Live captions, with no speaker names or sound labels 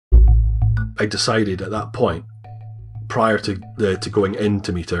I decided at that point, prior to going in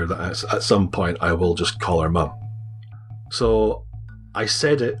to meet her, that at some point I will just call her mum. So I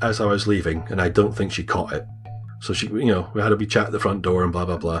said it as I was leaving, and I don't think she caught it. So she, we had a wee chat at the front door and blah,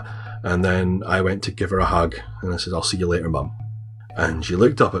 blah, blah. And then I went to give her a hug, and I said, I'll see you later, mum. And she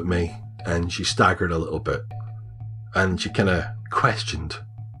looked up at me, and she staggered a little bit. And she kind of questioned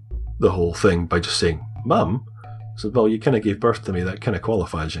the whole thing by just saying, Mum? I said, well, you kind of gave birth to me, that kind of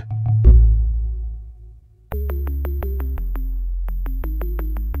qualifies you.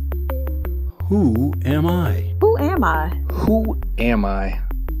 Who am I? Who am I? Who am I?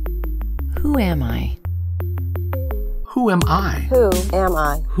 Who am I? Who am I? Who am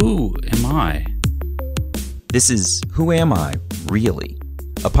I? Who am I? This is Who Am I, Really?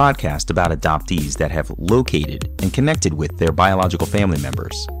 A podcast about adoptees that have located and connected with their biological family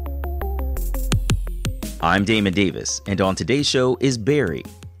members. I'm Damon Davis, and on today's show is Barry.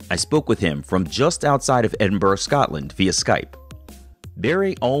 I spoke with him from just outside of Edinburgh, Scotland via Skype.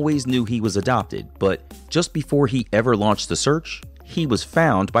 Barry always knew he was adopted, but just before he ever launched the search, he was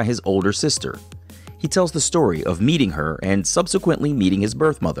found by his older sister. He tells the story of meeting her and subsequently meeting his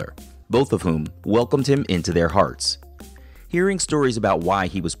birth mother, both of whom welcomed him into their hearts. Hearing stories about why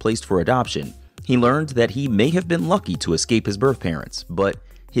he was placed for adoption, he learned that he may have been lucky to escape his birth parents, but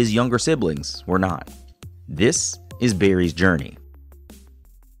his younger siblings were not. This is Barry's journey.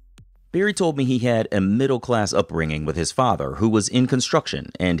 Barry told me he had a middle-class upbringing with his father, who was in construction,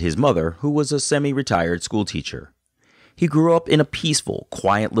 and his mother, who was a semi-retired school teacher. He grew up in a peaceful,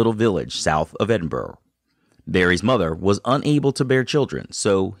 quiet little village south of Edinburgh. Barry's mother was unable to bear children,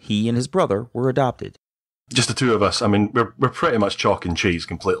 so he and his brother were adopted. Just the two of us. I mean, we're pretty much chalk and cheese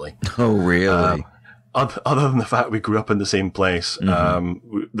completely. Oh, really? Other than the fact we grew up in the same place,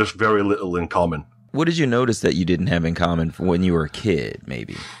 there's very little in common. What did you notice that you didn't have in common when you were a kid,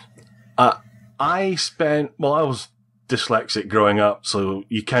 maybe? I was dyslexic growing up, so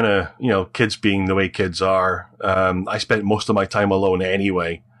you kind of, kids being the way kids are, I spent most of my time alone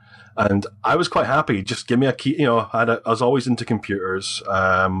anyway. And I was quite happy. Just give me a key, I was always into computers,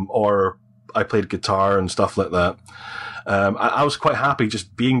 or I played guitar and stuff like that. I was quite happy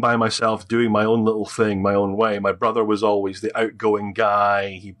just being by myself, doing my own little thing, my own way. My brother was always the outgoing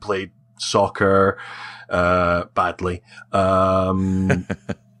guy. He played soccer, badly.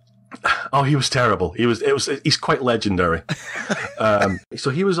 Oh, he was terrible. He's quite legendary.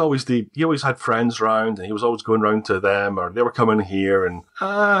 So he always had friends round, and he was always going round to them, or they were coming here. And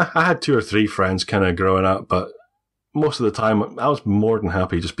I had 2 or 3 friends kind of growing up, but most of the time I was more than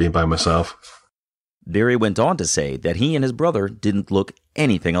happy just being by myself. Barry went on to say that he and his brother didn't look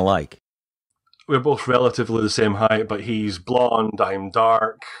anything alike. We're both relatively the same height, but he's blonde, I'm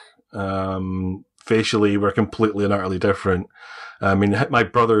dark. Facially, we're completely and utterly different. I mean, my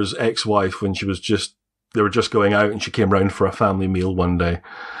brother's ex-wife, when they were just going out, and she came round for a family meal one day,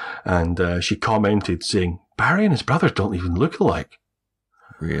 and she commented saying, Barry and his brother don't even look alike.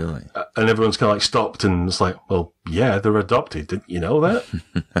 Really? And everyone's kind of like stopped, and it's like, well, yeah, they're adopted. Didn't you know that?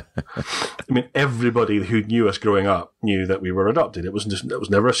 I mean, everybody who knew us growing up knew that we were adopted. It was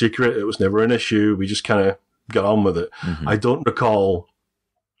never a secret. It was never an issue. We just kind of got on with it. Mm-hmm. I don't recall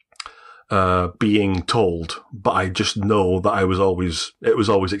being told, but I just know that it was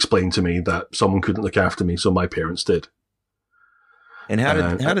always explained to me that someone couldn't look after me, so my parents did. And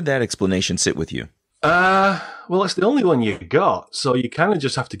how did that explanation sit with you? Well, it's the only one you got, so you kind of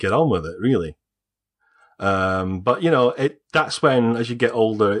just have to get on with it, really. But that's when, as you get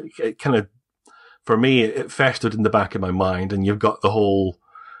older, it kind of, for me, it festered in the back of my mind, and you've got the whole,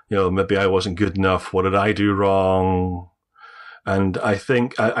 maybe I wasn't good enough. What did I do wrong? And I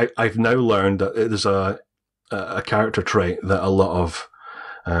think I've now learned that there's a character trait that a lot of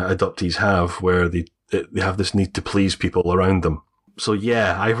adoptees have, where they have this need to please people around them. So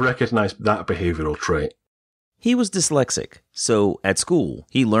yeah, I've recognized that behavioral trait. He was dyslexic, so at school,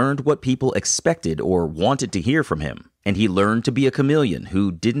 he learned what people expected or wanted to hear from him, and he learned to be a chameleon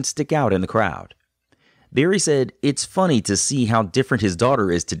who didn't stick out in the crowd. Barry said it's funny to see how different his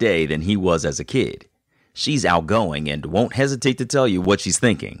daughter is today than he was as a kid. She's outgoing and won't hesitate to tell you what she's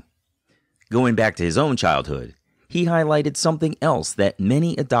thinking. Going back to his own childhood, he highlighted something else that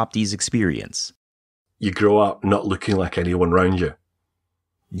many adoptees experience. You grow up not looking like anyone around you.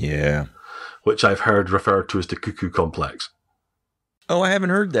 Yeah. Which I've heard referred to as the cuckoo complex. Oh, I haven't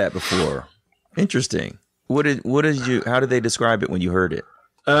heard that before. Interesting. How did they describe it when you heard it?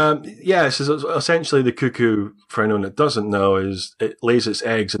 So essentially the cuckoo, for anyone that doesn't know, is it lays its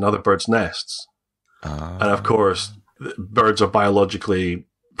eggs in other birds' nests. And of course, birds are biologically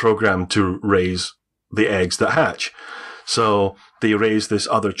programmed to raise the eggs that hatch. So they raise this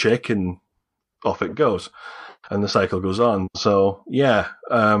other chick, and off it goes. And the cycle goes on. So, yeah,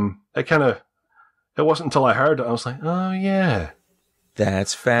 it wasn't until I heard it, I was like, oh, yeah.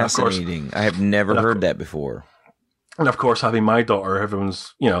 That's fascinating. I have never heard that before. And of course, having my daughter,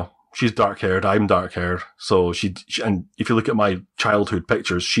 everyone's, she's dark-haired, I'm dark-haired. So and if you look at my childhood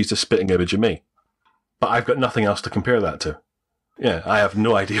pictures, she's a spitting image of me. But I've got nothing else to compare that to. Yeah, I have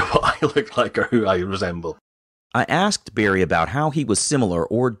no idea what I look like or who I resemble. I asked Barry about how he was similar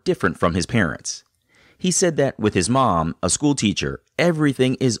or different from his parents. He said that with his mom, a school teacher,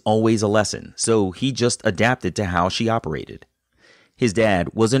 everything is always a lesson, so he just adapted to how she operated. His dad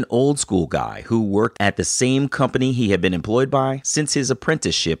was an old school guy who worked at the same company he had been employed by since his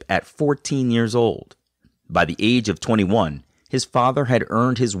apprenticeship at 14 years old. By the age of 21, his father had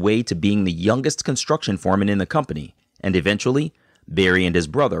earned his way to being the youngest construction foreman in the company, and eventually, Barry and his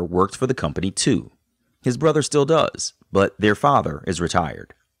brother worked for the company too. His brother still does, but their father is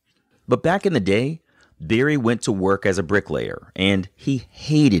retired. But back in the day, Barry went to work as a bricklayer, and he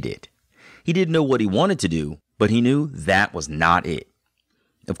hated it. He didn't know what he wanted to do, but he knew that was not it.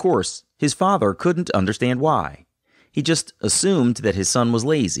 Of course, his father couldn't understand why. He just assumed that his son was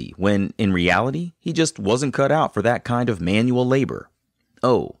lazy, when in reality, he just wasn't cut out for that kind of manual labor.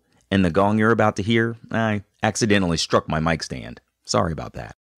 Oh, and the gong you're about to hear, I accidentally struck my mic stand. Sorry about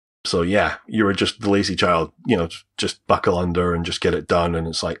that. So yeah, you were just the lazy child, just buckle under and just get it done, and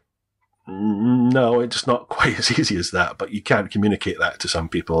it's like, no, it's not quite as easy as that, but you can't communicate that to some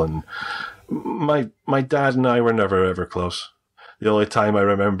people. And my dad and I were never ever close. The only time I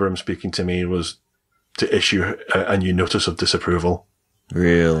remember him speaking to me was to issue a new notice of disapproval.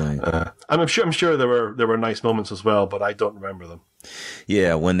 Really? I'm sure there were nice moments as well, but I don't remember them.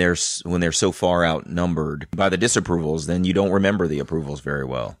 Yeah, when they're so far outnumbered by the disapprovals, then you don't remember the approvals very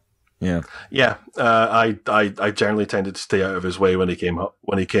well. Yeah. Yeah. I generally tended to stay out of his way when he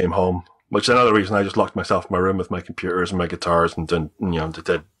came home, which is another reason I just locked myself in my room with my computers and my guitars and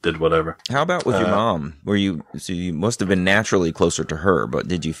did whatever. How about with your mom? So you must have been naturally closer to her, but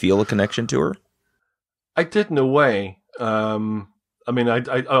did you feel a connection to her? I did in a way. I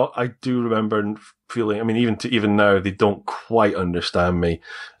do remember feeling, even now, they don't quite understand me.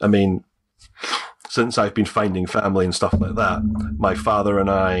 Since I've been finding family and stuff like that, my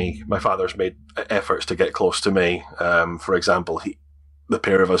father's made efforts to get close to me. For example, the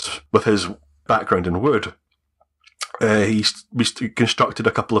pair of us, with his background in wood, we constructed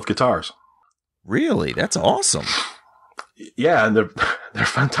a couple of guitars. Really? That's awesome. Yeah, and they're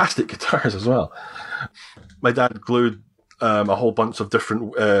fantastic guitars as well. My dad glued a whole bunch of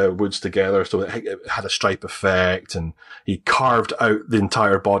different woods together, so it had a stripe effect, and he carved out the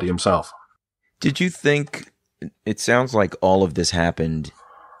entire body himself. Did you think, it sounds like all of this happened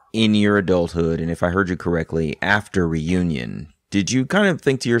in your adulthood, and if I heard you correctly, after reunion, did you kind of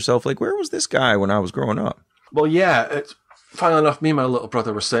think to yourself, like, where was this guy when I was growing up? Well, yeah, it's funny enough, me and my little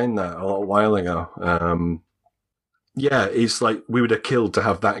brother were saying that a little while ago. Yeah, he's like, we would have killed to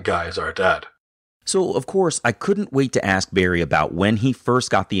have that guy as our dad. So, of course, I couldn't wait to ask Barry about when he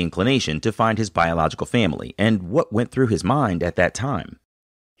first got the inclination to find his biological family and what went through his mind at that time.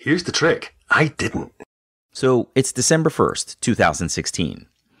 Here's the trick. I didn't. So, it's December 1st, 2016.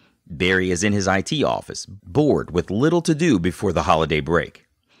 Barry is in his IT office, bored with little to do before the holiday break.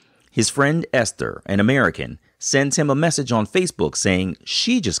 His friend Esther, an American, sends him a message on Facebook saying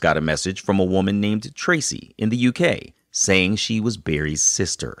she just got a message from a woman named Tracy in the UK saying she was Barry's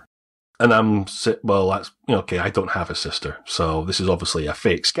sister. And that's, okay, I don't have a sister, so this is obviously a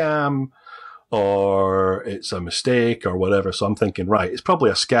fake scam, or it's a mistake, or whatever. So I'm thinking, right, it's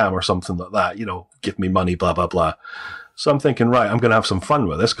probably a scam or something like that, give me money, blah, blah, blah. So I'm thinking, right, I'm going to have some fun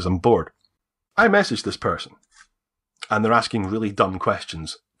with this because I'm bored. I messaged this person, and they're asking really dumb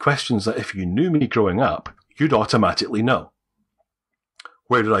questions that if you knew me growing up, you'd automatically know.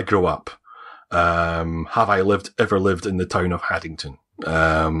 Where did I grow up? Have I ever lived in the town of Haddington?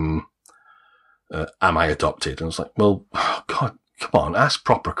 Am I adopted? And it's like, well, oh God, come on, ask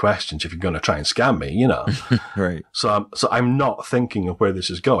proper questions if you're going to try and scam me, Right. So I'm not thinking of where this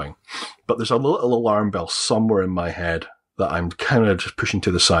is going, but there's a little alarm bell somewhere in my head that I'm kind of just pushing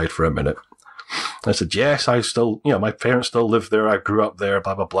to the side for a minute. I said, yes, I still, my parents still live there. I grew up there,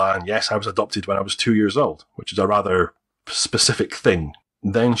 blah, blah, blah. And yes, I was adopted when I was 2 years old, which is a rather specific thing.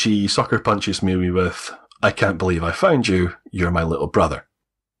 Then she sucker punches me with, I can't believe I found you. You're my little brother.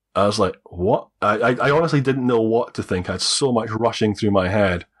 I was like, what? I honestly didn't know what to think. I had so much rushing through my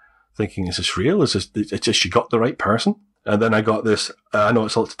head thinking, is this real? It's just she got the right person? And then I got this, I know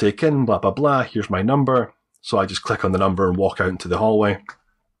it's a lot to take in, blah, blah, blah. Here's my number. So I just click on the number and walk out into the hallway.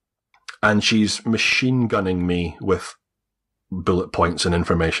 And she's machine gunning me with bullet points and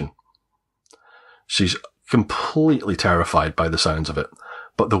information. She's completely terrified by the sounds of it.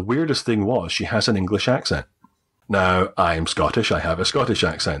 But the weirdest thing was she has an English accent. Now, I'm Scottish. I have a Scottish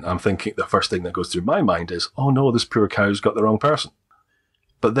accent. I'm thinking the first thing that goes through my mind is, oh no, this poor cow's got the wrong person.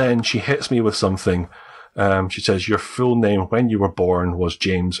 But then she hits me with something. She says, your full name when you were born was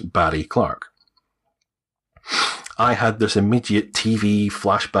James Barry Clark. I had this immediate TV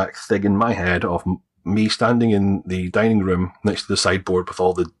flashback thing in my head of me standing in the dining room next to the sideboard with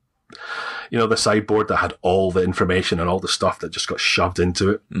all the, the sideboard that had all the information and all the stuff that just got shoved into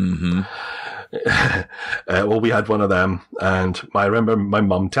it. Mm-hmm. Well, we had one of them, and I remember my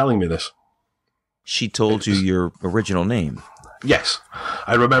mum telling me this. She told you your original name? Yes.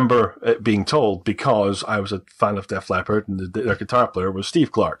 I remember it being told because I was a fan of Def Leppard, and their guitar player was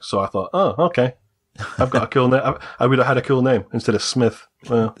Steve Clark. So I thought, oh, okay. I've got a cool name. I would have had a cool name instead of Smith.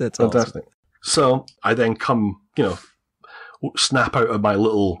 Well, that's fantastic. Awesome. So I then come, snap out of my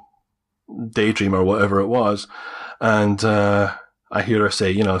little daydream or whatever it was, and I hear her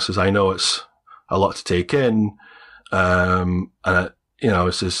say, says, I know it's a lot to take in, and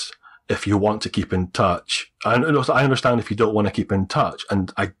it says, if you want to keep in touch, I understand if you don't want to keep in touch,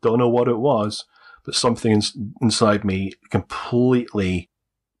 and I don't know what it was, but something inside me completely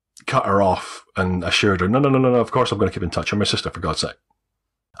cut her off and assured her, no, of course I'm going to keep in touch. I'm my sister, for God's sake.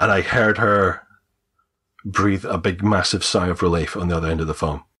 And I heard her breathe a big, massive sigh of relief on the other end of the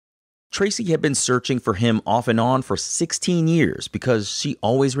phone. Tracy had been searching for him off and on for 16 years because she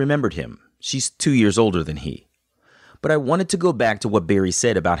always remembered him. She's 2 years older than he. But I wanted to go back to what Barry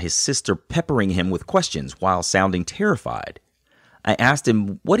said about his sister peppering him with questions while sounding terrified. I asked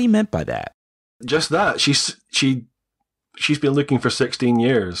him what he meant by that. Just that. She's been looking for 16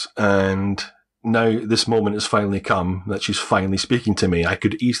 years, and now this moment has finally come that she's finally speaking to me. I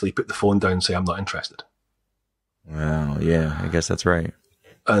could easily put the phone down and say I'm not interested. Well, yeah, I guess that's right.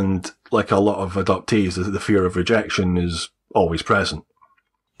 And like a lot of adoptees, the fear of rejection is always present.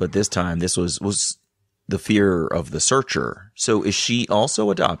 But this time, this was the fear of the searcher. So is she also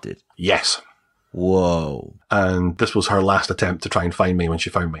adopted? Yes. Whoa. And this was her last attempt to try and find me when she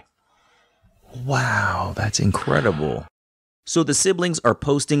found me. Wow, that's incredible. So the siblings are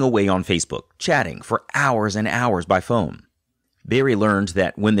posting away on Facebook, chatting for hours and hours by phone. Barry learned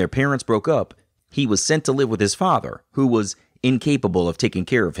that when their parents broke up, he was sent to live with his father, who was incapable of taking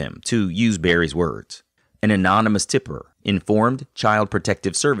care of him, to use Barry's words. An anonymous tipper informed Child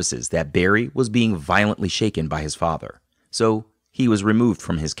Protective Services that Barry was being violently shaken by his father, so he was removed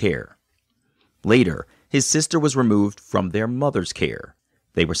from his care. Later, his sister was removed from their mother's care.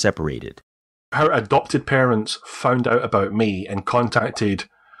 They were separated. Her adopted parents found out about me and contacted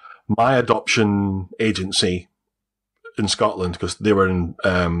my adoption agency in Scotland, because they were in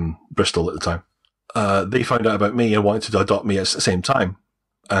Bristol at the time. They found out about me and wanted to adopt me at the same time.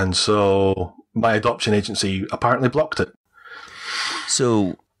 And so my adoption agency apparently blocked it.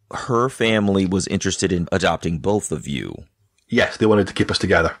 So her family was interested in adopting both of you? Yes, they wanted to keep us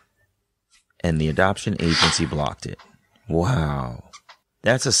together. And the adoption agency blocked it. Wow.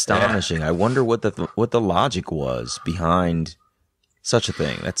 That's astonishing. Yeah. I wonder what the logic was behind such a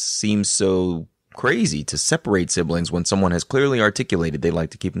thing. That seems so crazy to separate siblings when someone has clearly articulated they like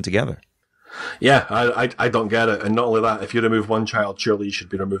to keep them together. Yeah, I don't get it. And not only that, if you remove one child, surely you should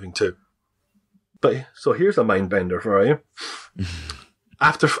be removing two. But so here's a mind bender for you.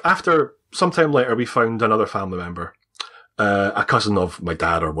 After sometime later, we found another family member, a cousin of my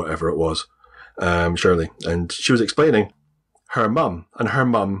dad or whatever it was, Shirley, and she was explaining her mum, and her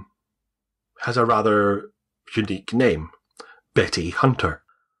mum has a rather unique name, Betty Hunter.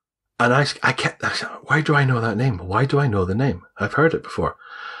 And I kept, why do I know that name? Why do I know the name? I've heard it before.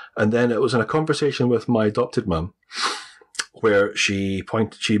 And then it was in a conversation with my adopted mum where she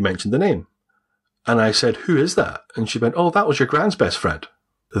mentioned the name. And I said, who is that? And she went, oh, that was your gran's best friend.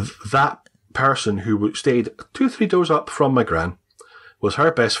 That person who stayed 2-3 doors up from my gran was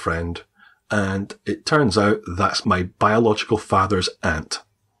her best friend. And it turns out that's my biological father's aunt.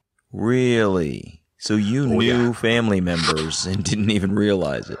 Really? So you knew family members and didn't even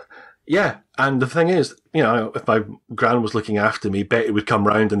realize it? Yeah. And the thing is, if my gran was looking after me, Betty would come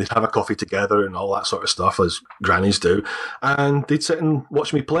round and they'd have a coffee together and all that sort of stuff, as grannies do. And they'd sit and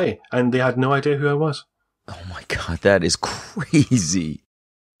watch me play. And they had no idea who I was. Oh my God, that is crazy.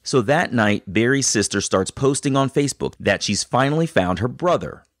 So that night, Barry's sister starts posting on Facebook that she's finally found her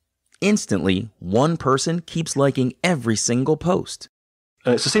brother. Instantly, one person keeps liking every single post.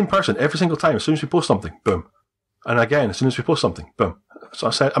 And it's the same person every single time. As soon as we post something, boom. And again, as soon as we post something, boom. So I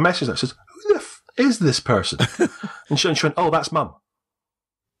sent a message that says, who the f is this person? and she went, oh, that's mum.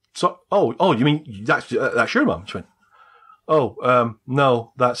 So, oh, you mean that's your mum? She went, oh,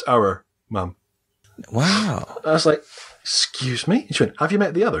 no, that's our mum. Wow. I was like, excuse me? She went, have you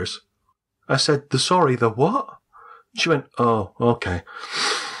met the others? I said, the what? She went, oh, okay.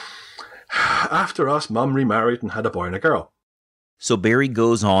 After us, Mum remarried and had a boy and a girl. So Barry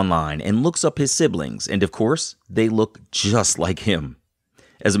goes online and looks up his siblings, and of course, they look just like him.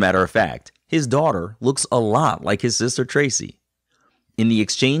 As a matter of fact, his daughter looks a lot like his sister Tracy. In the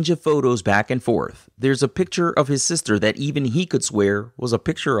exchange of photos back and forth, there's a picture of his sister that even he could swear was a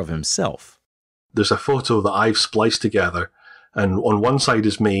picture of himself. There's a photo that I've spliced together, and on one side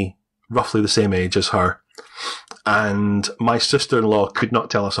is me, roughly the same age as her, and my sister-in-law could not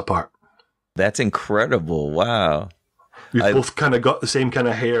tell us apart. That's incredible. Wow. We've both kind of got the same kind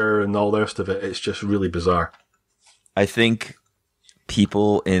of hair and all the rest of it. It's just really bizarre. I think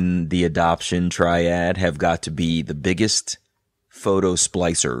people in the adoption triad have got to be the biggest photo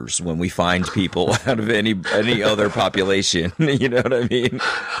splicers when we find people out of any other population. You know what I mean?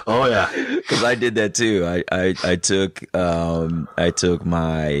 Oh yeah, because I did that too. I took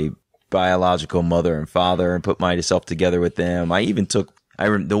my biological mother and father and put myself together with them. I even took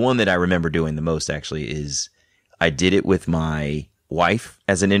the one that I remember doing the most actually is I did it with my wife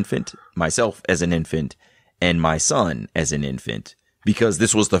as an infant, myself as an infant, and my son as an infant. Because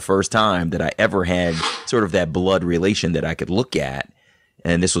this was the first time that I ever had sort of that blood relation that I could look at.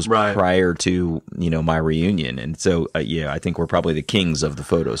 And this was prior to, my reunion. And so, I think we're probably the kings of the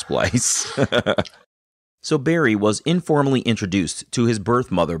photo splice. So Barry was informally introduced to his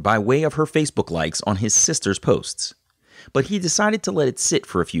birth mother by way of her Facebook likes on his sister's posts. But he decided to let it sit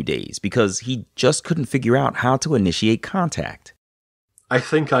for a few days because he just couldn't figure out how to initiate contact. I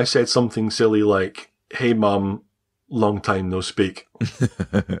think I said something silly like, hey, Mom, long time no speak.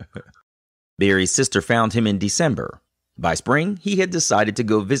 Barry's sister found him in December. By spring, he had decided to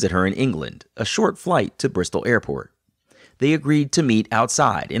go visit her in England, a short flight to Bristol Airport. They agreed to meet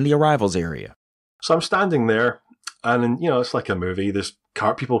outside in the arrivals area. So I'm standing there, and it's like a movie. There's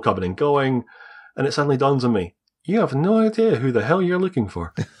people coming and going, and it suddenly dawns on me, you have no idea who the hell you're looking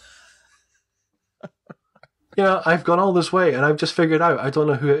for. I've gone all this way, and I've just figured out I don't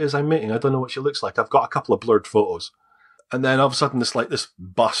know who it is I'm meeting. I don't know what she looks like. I've got a couple of blurred photos. And then all of a sudden, this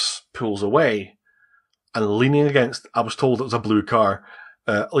bus pulls away, and leaning against, I was told it was a blue car,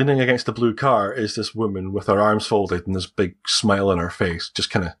 leaning against the blue car is this woman with her arms folded and this big smile on her face, just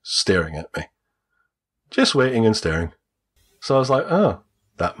kind of staring at me. Just waiting and staring. So I was like, oh,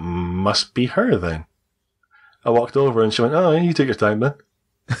 that must be her then. I walked over and she went, oh, you take your time then.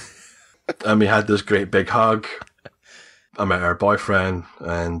 And we had this great big hug. I met her boyfriend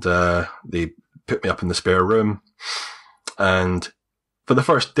and they put me up in the spare room. And for the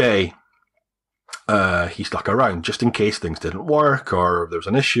first day, he stuck around just in case things didn't work or there was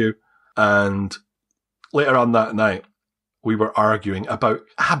an issue. And later on that night, we were arguing about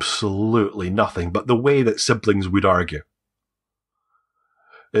absolutely nothing but the way that siblings would argue.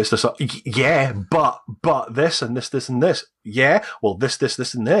 It's just but this and this and this. Yeah, well, this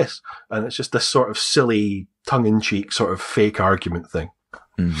and this. And it's just this sort of silly, tongue-in-cheek sort of fake argument thing.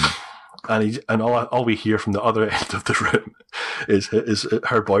 Mm-hmm. And all we hear from the other end of the room is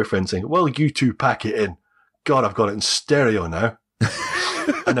her boyfriend saying, well, you two pack it in. God, I've got it in stereo now.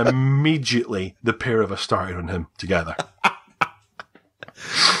 And immediately the pair of us started on him together.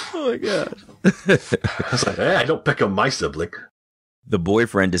 Oh my God. I was like, hey, I don't pick on my sibling. The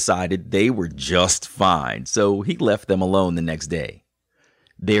boyfriend decided they were just fine, so he left them alone the next day.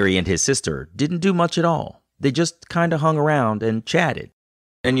 Barry and his sister didn't do much at all. They just kind of hung around and chatted.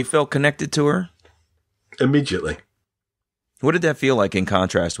 And you felt connected to her? Immediately. What did that feel like in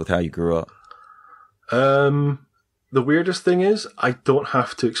contrast with how you grew up? The weirdest thing is, I don't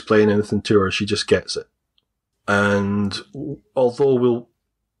have to explain anything to her. She just gets it. And although we'll,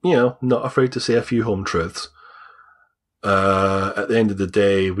 not afraid to say a few home truths, at the end of the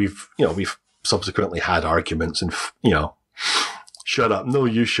day, we've subsequently had arguments and, shut up. No,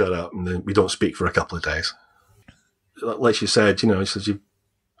 you shut up. And then we don't speak for a couple of days. Like she said, she says,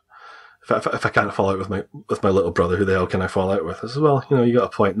 if I can't fall out with my little brother, who the hell can I fall out with? I said, well, you got a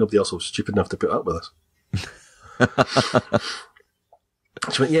point. Nobody else was stupid enough to put up with us.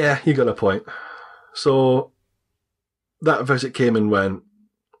 She went, yeah, you got a point. So that visit came and went.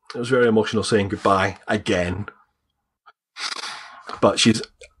 It was very emotional saying goodbye again. But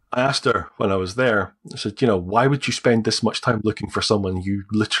I asked her when I was there, I said, why would you spend this much time looking for someone you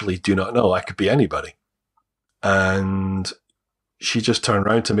literally do not know? I could be anybody. And she just turned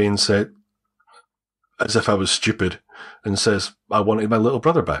around to me and said, as if I was stupid, and says, I wanted my little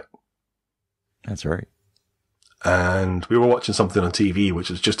brother back. That's right. And we were watching something on TV,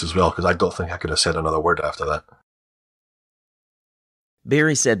 which is just as well, because I don't think I could have said another word after that.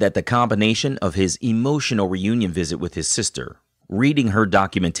 Barry said that the combination of his emotional reunion visit with his sister, reading her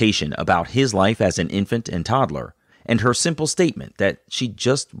documentation about his life as an infant and toddler, and her simple statement that she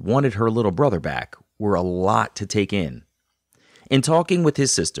just wanted her little brother back were a lot to take in. In talking with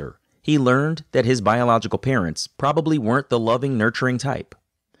his sister, he learned that his biological parents probably weren't the loving, nurturing type.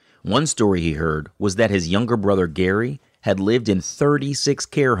 One story he heard was that his younger brother Gary had lived in 36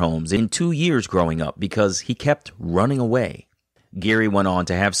 care homes in 2 years growing up because he kept running away. Gary went on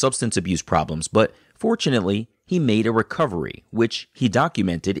to have substance abuse problems, but fortunately, he made a recovery, which he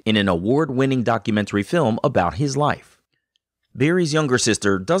documented in an award-winning documentary film about his life. Barry's younger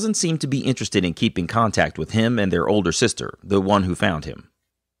sister doesn't seem to be interested in keeping contact with him and their older sister, the one who found him.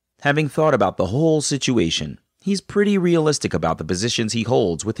 Having thought about the whole situation, he's pretty realistic about the positions he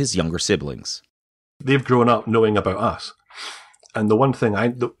holds with his younger siblings. They've grown up knowing about us. And the one thing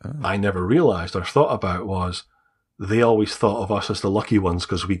I never realized or thought about was they always thought of us as the lucky ones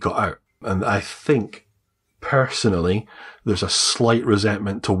because we got out. And I think, personally, there's a slight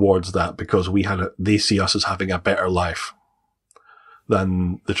resentment towards that because they see us as having a better life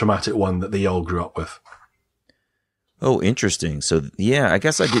than the traumatic one that they all grew up with. Oh, interesting. So, yeah, I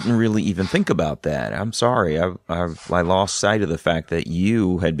guess I didn't really even think about that. I'm sorry. I lost sight of the fact that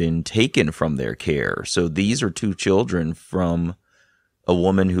you had been taken from their care. So these are 2 children from a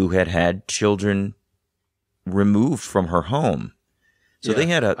woman who had had children removed from her home. So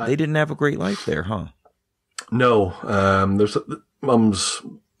yeah, they didn't have a great life there, huh? No. There's mum's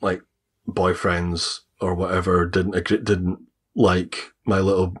like boyfriends or whatever didn't like my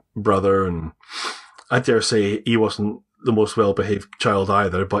little brother, and I dare say he wasn't the most well-behaved child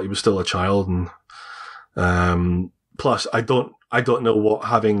either, but he was still a child. And plus, I don't know what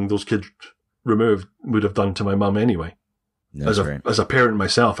having those kids removed would have done to my mum anyway. That's right. As a parent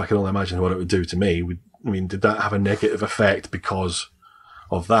myself, I can only imagine what it would do to me. Did that have a negative effect because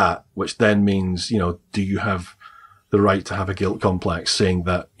of that? Which then means, do you have the right to have a guilt complex saying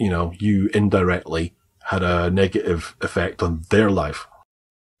that, you indirectly had a negative effect on their life?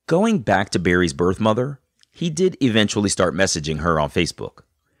 Going back to Barry's birth mother, he did eventually start messaging her on Facebook.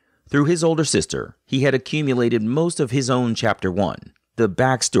 Through his older sister, he had accumulated most of his own Chapter 1, the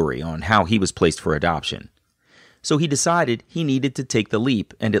backstory on how he was placed for adoption. So he decided he needed to take the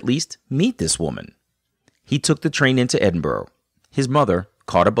leap and at least meet this woman. He took the train into Edinburgh. His mother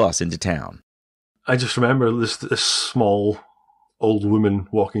caught a bus into town. I just remember this small old woman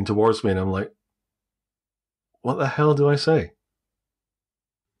walking towards me, and I'm like, what the hell do I say?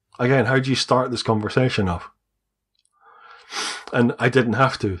 Again, how do you start this conversation off? And I didn't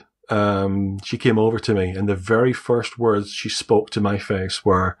have to. She came over to me, and the very first words she spoke to my face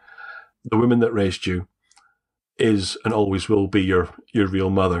were, "The woman that raised you is and always will be your real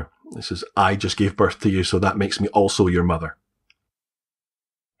mother. This is, I just gave birth to you, so that makes me also your mother."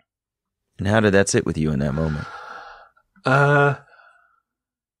 And how did that sit with you in that moment? I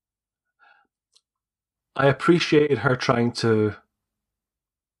appreciated her trying to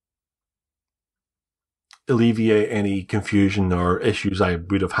alleviate any confusion or issues I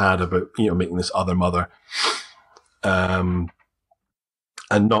would have had about, making this other mother. And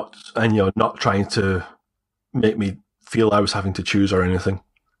not trying to make me feel I was having to choose or anything.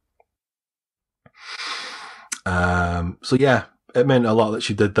 So yeah, it meant a lot that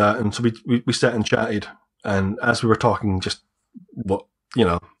she did that. And so we sat and chatted. And as we were talking, just what,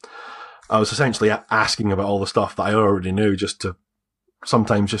 I was essentially asking about all the stuff that I already knew just to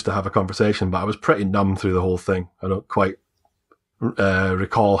have a conversation, but I was pretty numb through the whole thing. I don't quite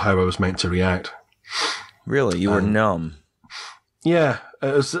recall how I was meant to react. Really? You were numb? Yeah.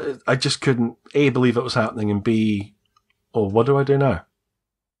 I just couldn't, A, believe it was happening, and B, what do I do now?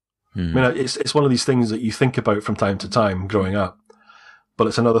 It's one of these things that you think about from time to time growing up, but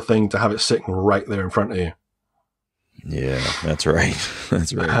it's another thing to have it sitting right there in front of you. Yeah, that's right.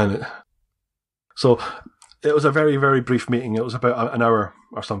 That's right. So it was a very, very brief meeting. It was about an hour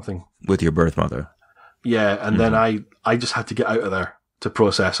or something. With your birth mother? Yeah, and then I just had to get out of there to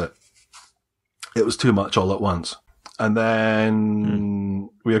process it. It was too much all at once. And then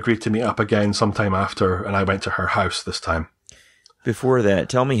we agreed to meet up again sometime after, and I went to her house this time. Before that,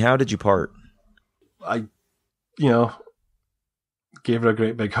 tell me, how did you part? I, gave her a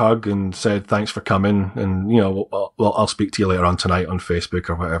great big hug and said, thanks for coming. And, well, I'll speak to you later on tonight on Facebook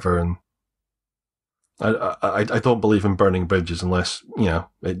or whatever. And I don't believe in burning bridges unless,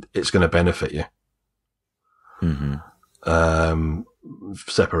 it's going to benefit you. Mm-hmm.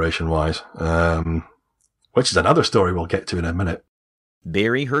 Separation wise. Which is another story we'll get to in a minute.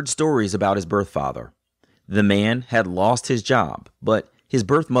 Barry heard stories about his birth father. The man had lost his job, but his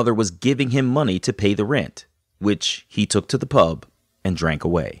birth mother was giving him money to pay the rent, which he took to the pub and drank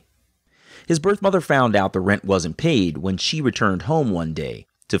away. His birth mother found out the rent wasn't paid when she returned home one day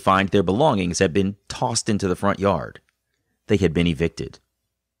to find their belongings had been tossed into the front yard. They had been evicted.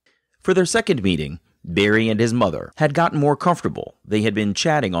 For their second meeting, Barry and his mother had gotten more comfortable. They had been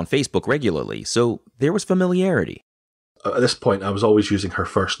chatting on Facebook regularly, so there was familiarity. At this point, I was always using her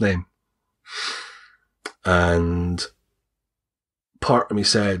first name. And part of me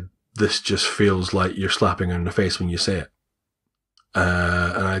said, this just feels like you're slapping her in the face when you say it.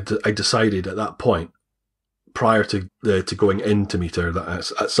 And I decided at that point, prior to going in to meet her,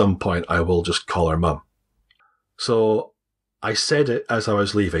 that at some point I will just call her mum. So I said it as I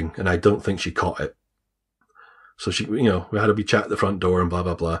was leaving, and I don't think she caught it. So she, we had a wee chat at the front door and blah,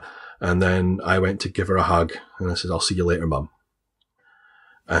 blah, blah. And then I went to give her a hug, and I said, I'll see you later, mum.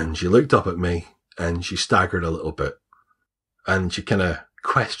 And she looked up at me, and she staggered a little bit. And she kind of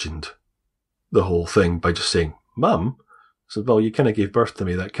questioned the whole thing by just saying, Mum? I said, well, you kind of gave birth to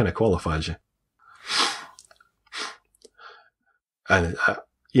me. That kind of qualifies you. And,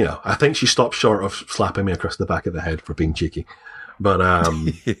 I think she stopped short of slapping me across the back of the head for being cheeky. But, after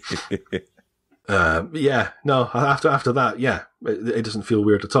that, it doesn't feel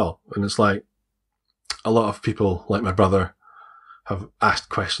weird at all. And it's like, a lot of people, like my brother, have asked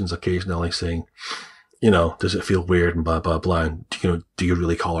questions occasionally saying, does it feel weird and blah, blah, blah. And, do you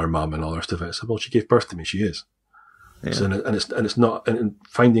really call her mum and all the rest of it? I said, well, she gave birth to me. She is. Yeah. So, it's not, and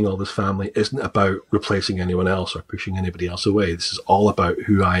finding all this family isn't about replacing anyone else or pushing anybody else away. This is all about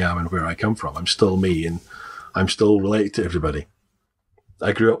who I am and where I come from. I'm still me, and I'm still related to everybody.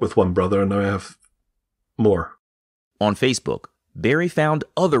 I grew up with one brother, and now I have more. On Facebook, Barry found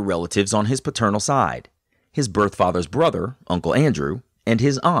other relatives on his paternal side. His birth father's brother, Uncle Andrew, and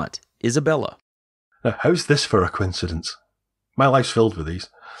his aunt, Isabella. Now, how's this for a coincidence? My life's filled with these.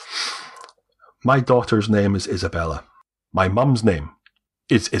 My daughter's name is Isabella. My mum's name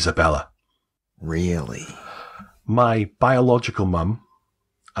is Isabella. Really? My biological mum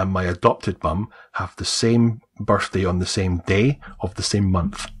and my adopted mum have the same birthday on the same day of the same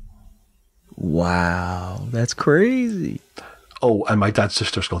month. Wow, that's crazy. Oh, and my dad's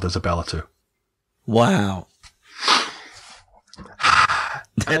sister's called Isabella too. Wow.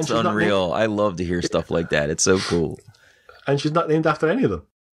 That's unreal. I love to hear stuff like that. It's so cool. And she's not named after any of them.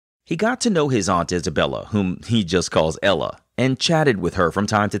 He got to know his aunt Isabella, whom he just calls Ella, and chatted with her from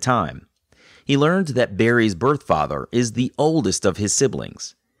time to time. He learned that Barry's birth father is the oldest of his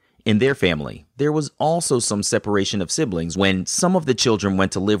siblings. In their family, there was also some separation of siblings. When some of the children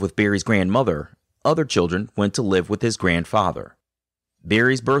went to live with Barry's grandmother, other children went to live with his grandfather.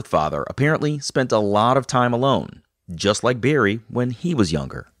 Barry's birth father apparently spent a lot of time alone, just like Barry when he was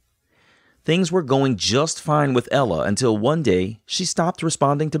younger. Things were going just fine with Ella until one day she stopped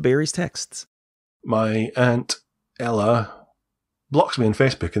responding to Barry's texts. My aunt Ella blocks me on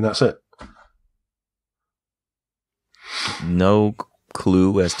Facebook, and that's it. No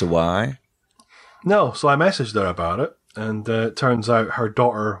clue as to why? No, so I messaged her about it, and it turns out her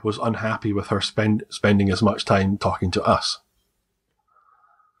daughter was unhappy with her spending as much time talking to us.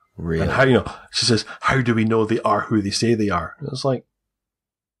 Really? And how, she says, how do we know they are who they say they are? And it's like,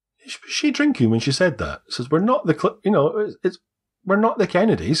 was she drinking when she said that? It says, we're not we're not the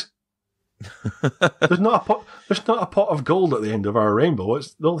Kennedys. There's not a pot of gold at the end of our rainbow.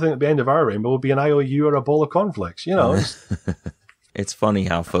 It's the only thing at the end of our rainbow would be an IOU or a bowl of cornflakes. It's funny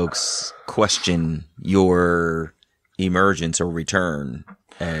how folks question your emergence or return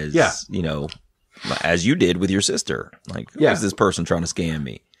as, as you did with your sister. Like, who is this person trying to scam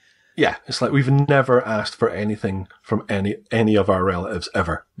me? Yeah, it's like we've never asked for anything from any of our relatives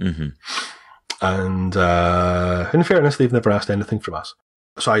ever. Mm-hmm. And in fairness, they've never asked anything from us.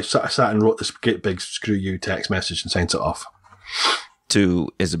 So I sat and wrote this great big screw you text message and sent it off. To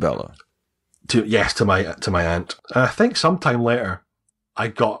Isabella? To my aunt. And I think sometime later, I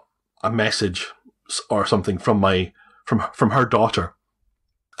got a message or something from her daughter.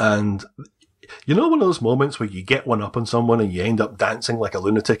 And one of those moments where you get one up on someone and you end up dancing like a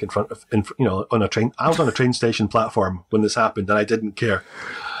lunatic on a train. I was on a train station platform when this happened, and I didn't care.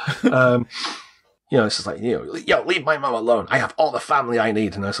 It's just like, leave my mum alone. I have all the family I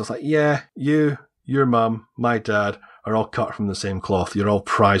need. And I was just like, yeah, your mum, my dad are all cut from the same cloth. You're all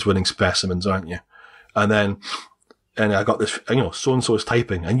prize-winning specimens, aren't you? And I got this, so-and-so is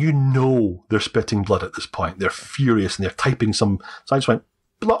typing, and they're spitting blood at this point. They're furious, and they're typing so I just went,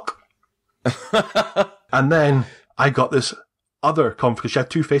 block. And then I got this other because she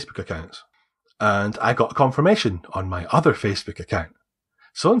had 2 Facebook accounts, and I got a confirmation on my other Facebook account.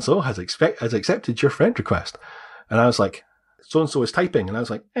 So-and-so has accepted your friend request. And I was like, so-and-so is typing. And I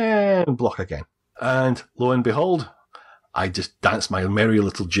was like, and block again. And lo and behold, I just danced my merry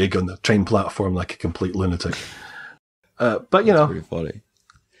little jig on the train platform like a complete lunatic. But, you know, pretty funny.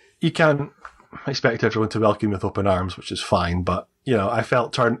 You can't expect everyone to welcome you with open arms, which is fine. But, you know, I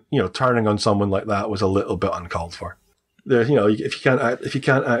felt turning on someone like that was a little bit uncalled for. There, you know, if you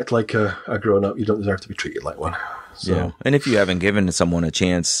can't act like a grown up, you don't deserve to be treated like one. So. Yeah, and if you haven't given someone a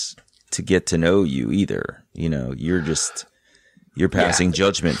chance to get to know you either, you know, you're passing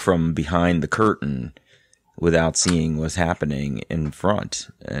judgment from behind the curtain without seeing what's happening in front,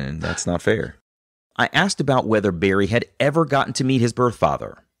 and that's not fair. I asked about whether Barry had ever gotten to meet his birth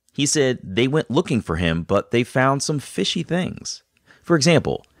father. He said they went looking for him, but they found some fishy things. For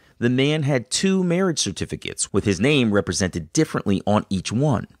example, the man had 2 marriage certificates with his name represented differently on each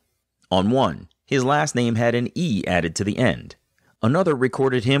one. On one, his last name had an E added to the end. Another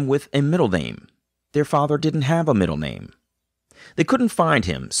recorded him with a middle name. Their father didn't have a middle name. They couldn't find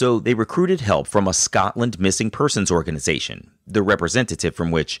him, so they recruited help from a Scotland missing persons organization, the representative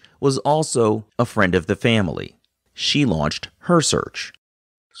from which was also a friend of the family. She launched her search.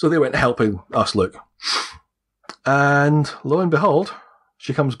 So they went helping us look. And lo and behold,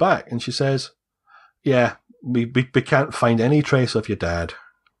 she comes back and she says, yeah, we can't find any trace of your dad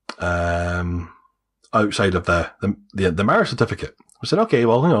outside of the marriage certificate. I said, okay,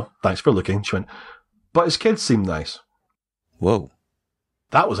 well, you know, thanks for looking. She went, but his kids seem nice. Whoa.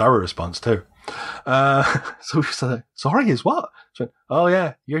 That was our response too. So we said, sorry, is what? She went, oh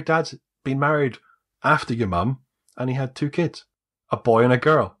yeah, your dad's been married after your mum and he had 2 kids, a boy and a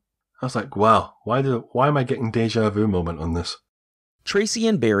girl. I was like, wow, why am I getting deja vu moment on this? Tracy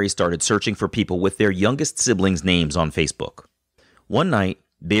and Barry started searching for people with their youngest siblings' names on Facebook. One night,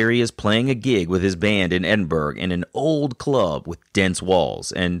 Barry is playing a gig with his band in Edinburgh in an old club with dense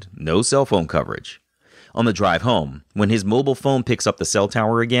walls and no cell phone coverage. On the drive home, when his mobile phone picks up the cell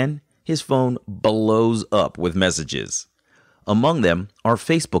tower again, his phone blows up with messages. Among them are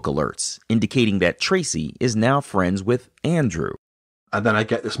Facebook alerts indicating that Tracy is now friends with Andrew. And then I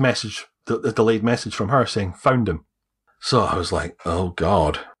get this message, the delayed message from her saying, found him. So I was like, oh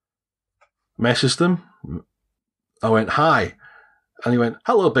God. Messaged him. I went, hi. And he went,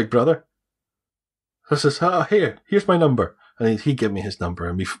 hello, big brother. I says, oh, here's my number. And he gave me his number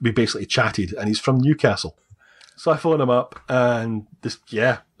and we basically chatted, and he's from Newcastle. So I phoned him up, and this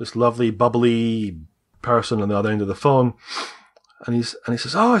lovely, bubbly person on the other end of the phone. And he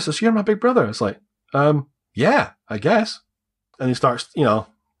says, oh, you're my big brother. It's like, yeah, I guess. And he starts, you know,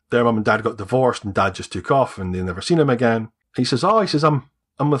 their mum and dad got divorced and dad just took off and they never seen him again. He says, I'm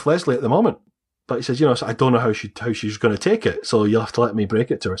with Leslie at the moment. But he says, you know, so I don't know how she's going to take it. So you'll have to let me break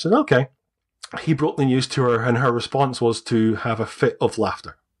it to her. I said, okay. He broke the news to her and her response was to have a fit of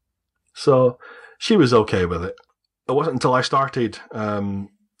laughter. So she was okay with it. It wasn't until I started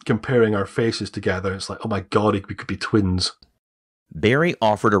comparing our faces together. It's like, oh my God, we could be twins. Barry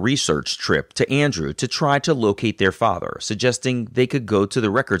offered a research trip to Andrew to try to locate their father, suggesting they could go to the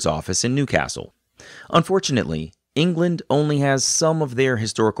records office in Newcastle. Unfortunately, England only has some of their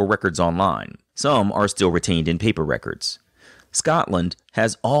historical records online. Some are still retained in paper records. Scotland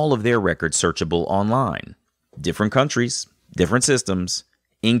has all of their records searchable online. Different countries, different systems,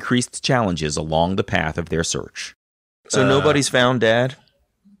 increased challenges along the path of their search. So nobody's found Dad?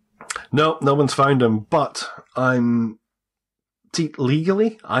 No one's found him, but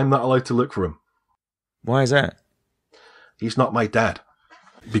legally, I'm not allowed to look for him. Why is that? He's not my dad.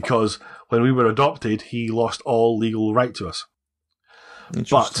 Because when we were adopted, he lost all legal right to us.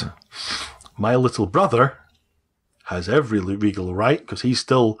 But my little brother has every legal right because he's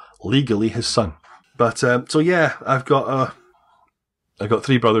still legally his son. But so yeah, I've got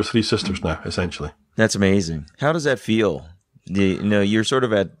 3 brothers, 3 sisters now, essentially. That's amazing. How does that feel? You know, you're sort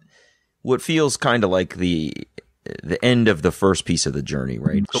of at what feels kind of like the end of the first piece of the journey,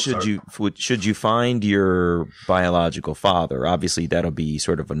 right? Should you find your biological father? Obviously, that'll be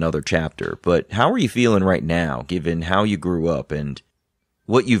sort of another chapter. But how are you feeling right now, given how you grew up and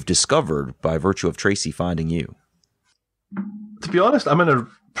what you've discovered by virtue of Tracy finding you? To be honest, I'm in a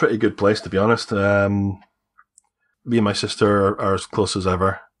pretty good place, to be honest. Me and my sister are as close as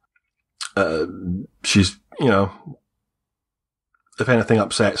ever. She's, you know, if anything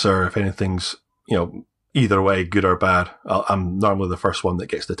upsets her, if anything's, you know, either way, good or bad, I'm normally the first one that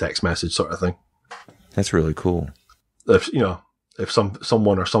gets the text message sort of thing. That's really cool. If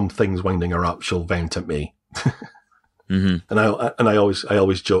someone or something's winding her up, she'll vent at me. Mm-hmm. And I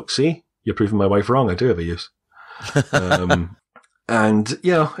always joke, see, you're proving my wife wrong. I do have a use. And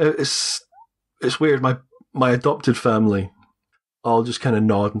you know, it's weird. My adopted family all just kind of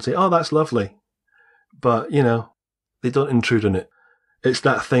nod and say, "Oh, that's lovely," but you know, they don't intrude on it. it's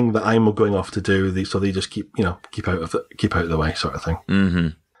that thing that I'm going off to do. So they just keep out of the way, sort of thing. Mm-hmm.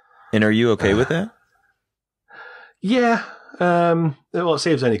 And are you okay with that? Yeah. Well, it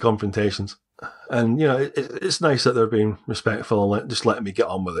saves any confrontations. And, it's nice that they're being respectful and just letting me get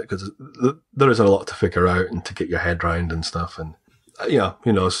on with it, because there is a lot to figure out and to get your head round and stuff. And,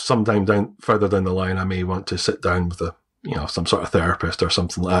 sometime further down the line, I may want to sit down with some sort of therapist or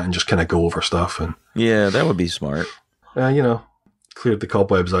something like that and just kind of go over stuff. And yeah, that would be smart. Cleared the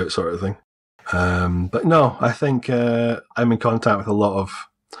cobwebs out, sort of thing. But no, I think I'm in contact with a lot of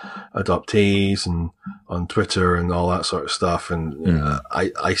adoptees and on Twitter and all that sort of stuff, and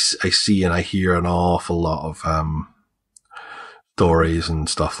I see and I hear an awful lot of stories and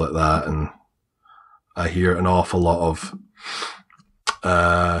stuff like that, and I hear an awful lot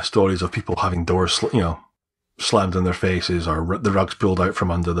of stories of people having doors slammed in their faces or the rugs pulled out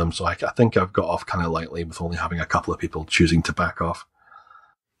from under them. So I think I've got off kind of lightly with only having a couple of people choosing to back off.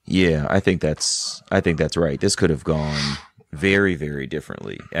 Yeah, I think that's right. This could have gone very, very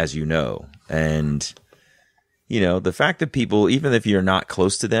differently, as you know. And, the fact that people, even if you're not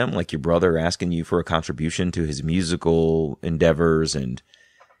close to them, like your brother asking you for a contribution to his musical endeavors and,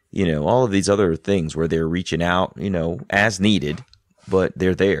 all of these other things where they're reaching out, as needed, but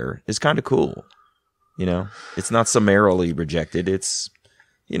they're there, is kind of cool. It's not summarily rejected. It's,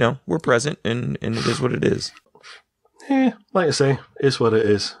 we're present and it is what it is. Yeah, like I say, it's what it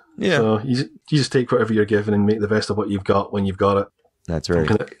is. Yeah. So you just take whatever you're given and make the best of what you've got when you've got it. That's right.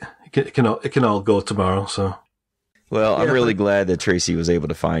 It can all go tomorrow. So. Well, I'm really glad that Tracy was able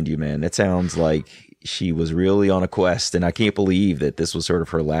to find you, man. That sounds like she was really on a quest, and I can't believe that this was sort of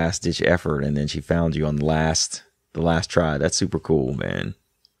her last ditch effort, and then she found you on the last try. That's super cool, man.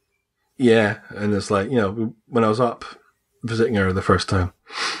 Yeah, and it's like, when I was up visiting her the first time,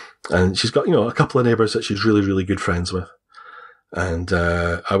 and she's got, a couple of neighbours that she's really, really good friends with. And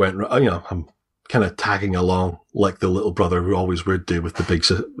I went, I'm kind of tagging along like the little brother who always would do with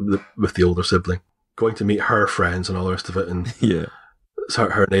with the older sibling, going to meet her friends and all the rest of it. And yeah, it's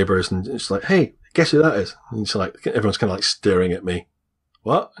her neighbours, and it's like, hey, guess who that is? And she's like, everyone's kind of like staring at me.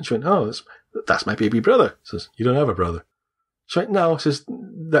 What? And she went, oh, that's my baby brother. She says, you don't have a brother. She went, no, she says,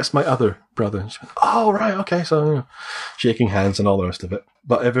 that's my other brother. And she went, oh, right, okay. So shaking hands and all the rest of it.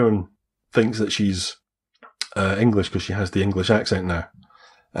 But everyone thinks that she's English because she has the English accent now.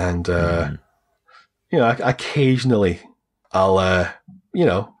 And, occasionally I'll,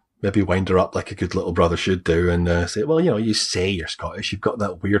 maybe wind her up like a good little brother should do and say, well, you say you're Scottish, you've got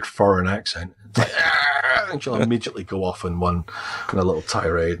that weird foreign accent. It's like, and she'll immediately go off in a little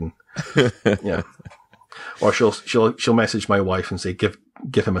tirade. And, yeah. Or she'll message my wife and say, give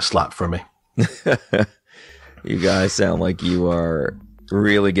him a slap for me. You guys sound like you are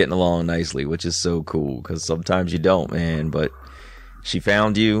really getting along nicely, which is so cool, because sometimes you don't, man. But she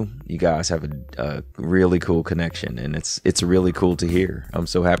found you. You guys have a really cool connection, and it's really cool to hear. I'm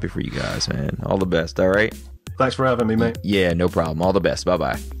so happy for you guys, man. All the best, all right? Thanks for having me, mate. Yeah, no problem. All the best.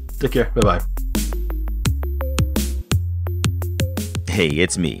 Bye-bye. Take care. Bye-bye. Hey,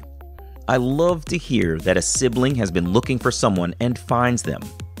 it's me. I love to hear that a sibling has been looking for someone and finds them.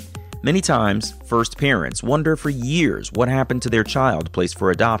 Many times, first parents wonder for years what happened to their child placed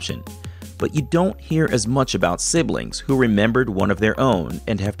for adoption, but you don't hear as much about siblings who remembered one of their own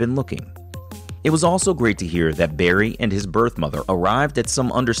and have been looking. It was also great to hear that Barry and his birth mother arrived at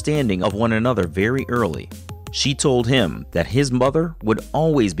some understanding of one another very early. She told him that his mother would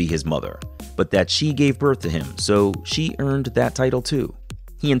always be his mother, but that she gave birth to him, so she earned that title too.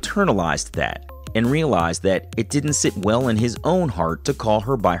 He internalized that and realized that it didn't sit well in his own heart to call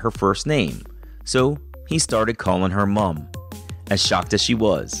her by her first name. So he started calling her Mum. As shocked as she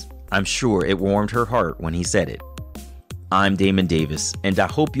was, I'm sure it warmed her heart when he said it. I'm Damon Davis, and I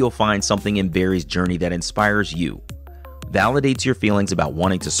hope you'll find something in Barry's journey that inspires you, validates your feelings about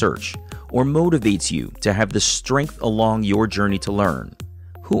wanting to search, or motivates you to have the strength along your journey to learn.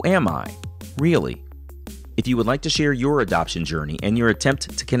 Who am I, really? If you would like to share your adoption journey and your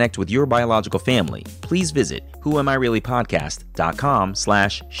attempt to connect with your biological family, please visit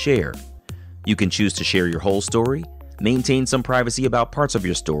whoamireallypodcast.com/share. You can choose to share your whole story, maintain some privacy about parts of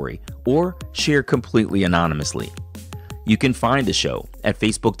your story, or share completely anonymously. You can find the show at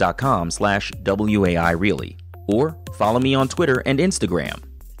facebook.com/WAIReally, or follow me on Twitter and Instagram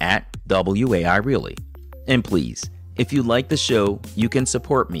at WAIReally. And please, if you like the show, you can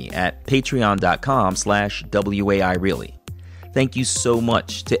support me at patreon.com/WAIReally. Thank you so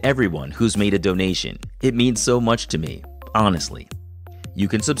much to everyone who's made a donation. It means so much to me, honestly. You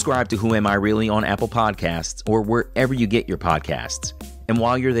can subscribe to Who Am I Really on Apple Podcasts or wherever you get your podcasts. And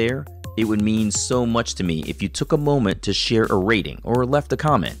while you're there, It would mean so much to me if you took a moment to share a rating or left a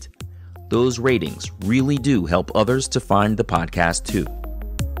comment. Those ratings really do help others to find the podcast too.